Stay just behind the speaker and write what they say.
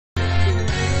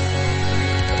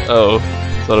Oh,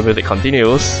 so the music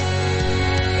continues.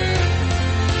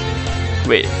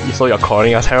 Wait, so you're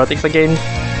calling us heretics again?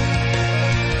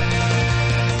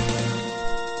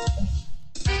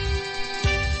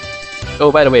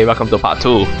 Oh, by the way, welcome to part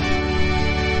 2.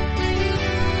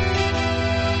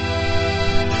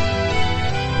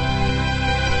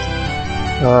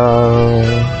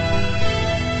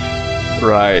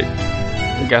 Right.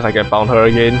 I guess I can pound her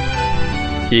again.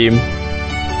 Him.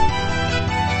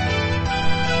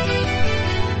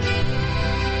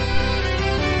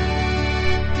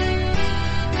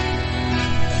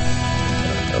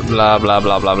 Blah blah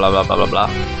blah blah blah blah blah blah blah.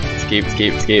 Skip,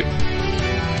 skip, skip.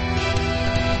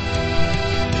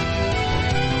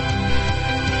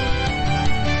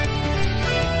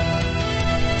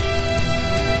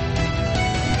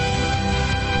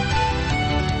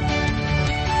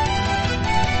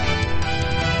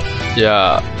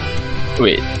 Yeah.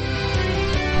 Wait.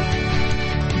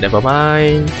 Never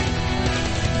mind.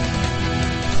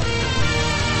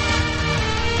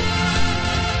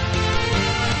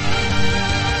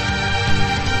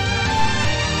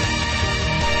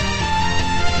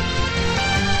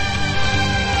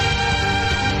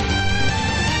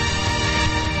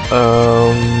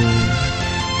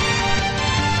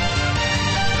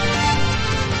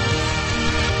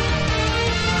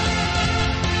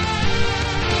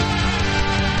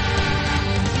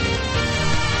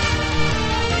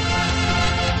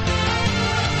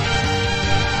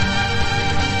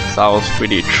 Sounds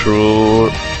pretty true.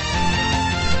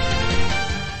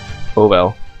 Oh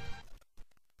well.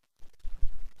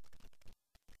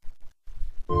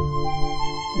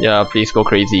 Yeah, please go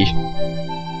crazy.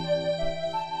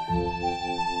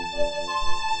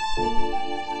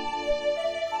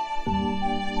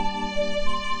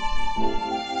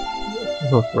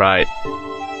 Right.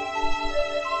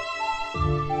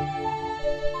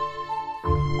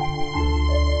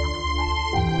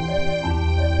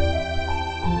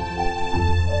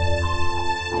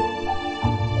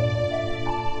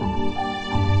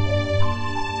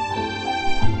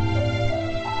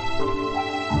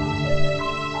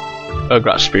 A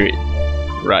grudge spirit.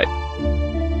 Right.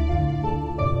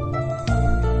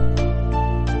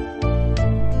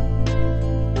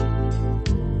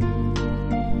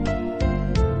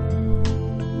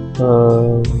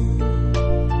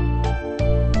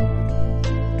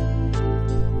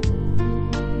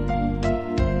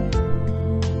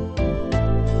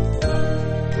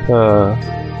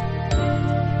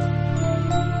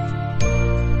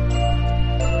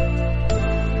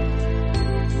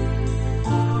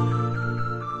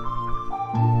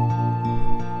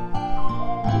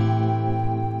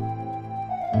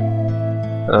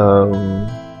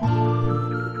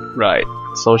 Right.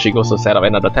 So she goes to set up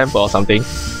another temple or something.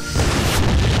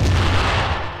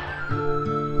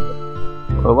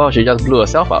 Oh wow, she just blew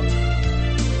herself up.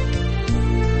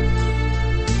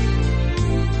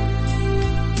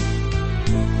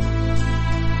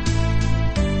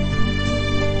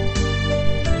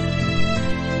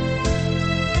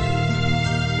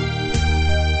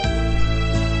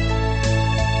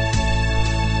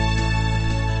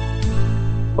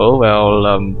 Oh well,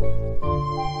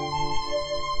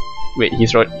 wait,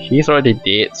 he's already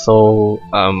dead, so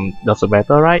doesn't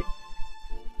matter, right?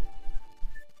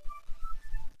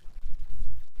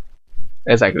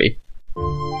 Exactly.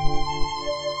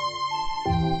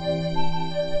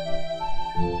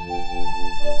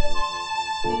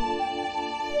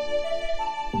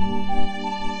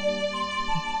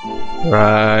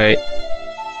 Right.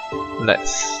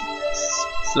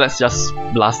 Let's just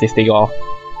blast this thing off.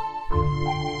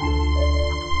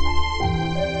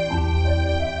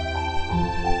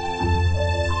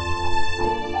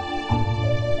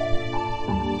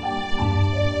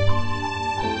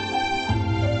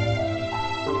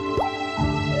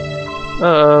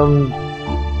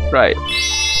 Right.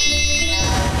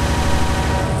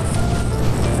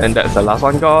 And that's the last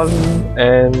one gone,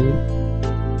 and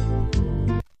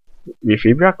we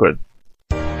free backward.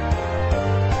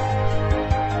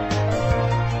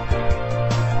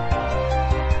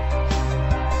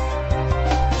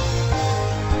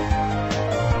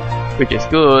 Which is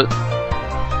good.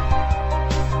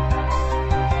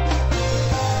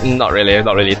 Not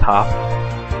really tough.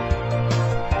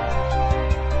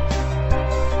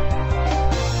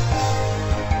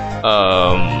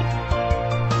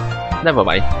 Never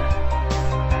mind.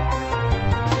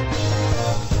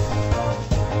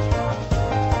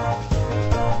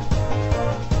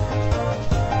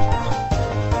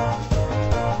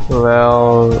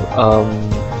 Well,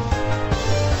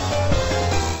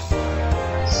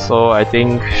 so I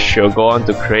think she'll go on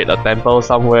to create a temple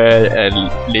somewhere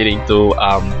and leading to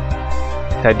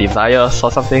their desires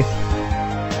or something.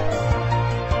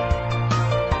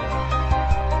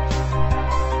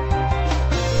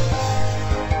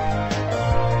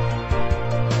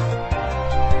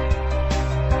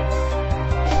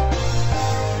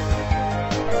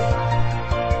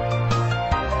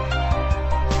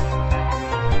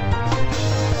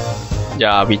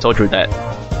 Yeah, we told you that.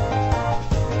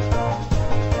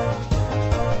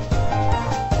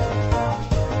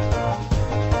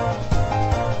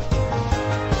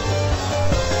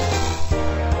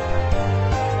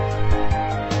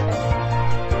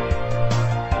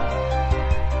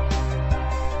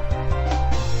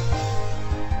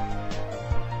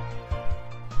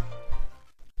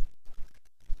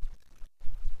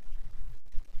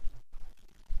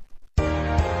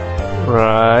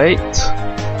 Right.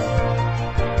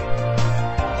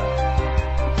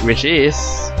 Which is,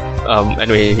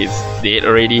 anyway, he's dead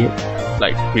already,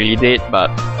 like really dead, but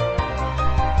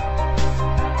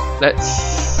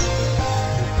let's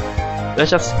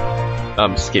just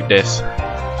skip this.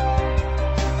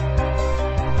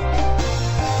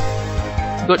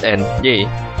 Good end, yay.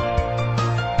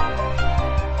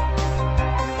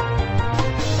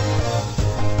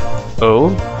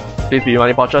 Oh, please be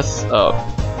money pouches.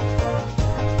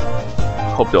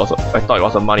 Hope it was. I thought it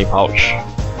was a money pouch.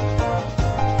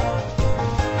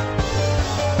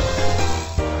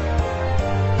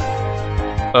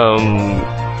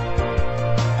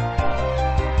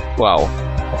 Wow.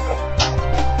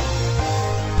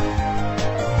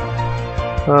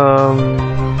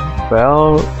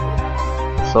 Well,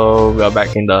 so we are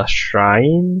back in the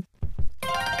shrine.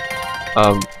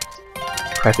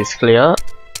 Quest is clear.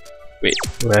 Wait,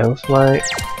 where's my...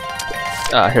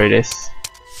 Ah, here it is.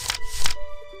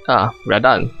 Ah, we're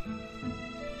done.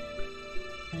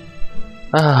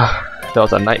 Ah, that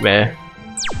was a nightmare.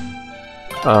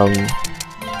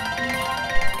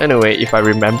 Anyway, if I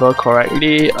remember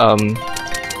correctly,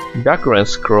 background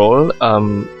scroll,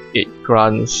 it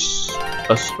grants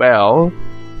a spell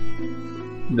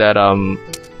that I'll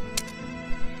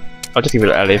just give it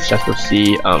to Alice just to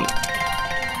see.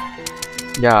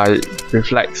 Yeah, it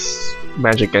reflects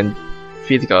magic and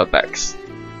physical attacks,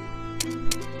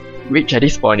 which at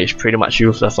this point is pretty much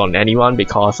useless on anyone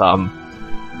because Alice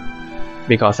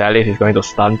is going to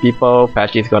stun people,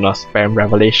 Patchy is gonna spam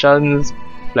revelations,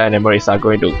 Plan and Marisa are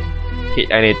going to hit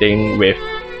anything with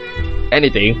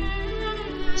anything.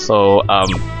 So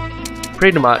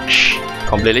pretty much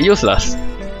completely useless.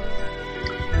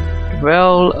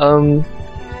 Well,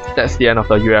 that's the end of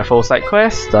the UFO side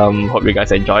quest. Hope you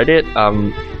guys enjoyed it.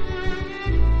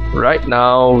 Right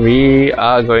now we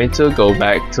are going to go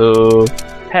back to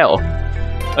Hell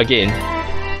again.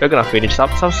 We're gonna finish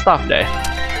up some stuff there.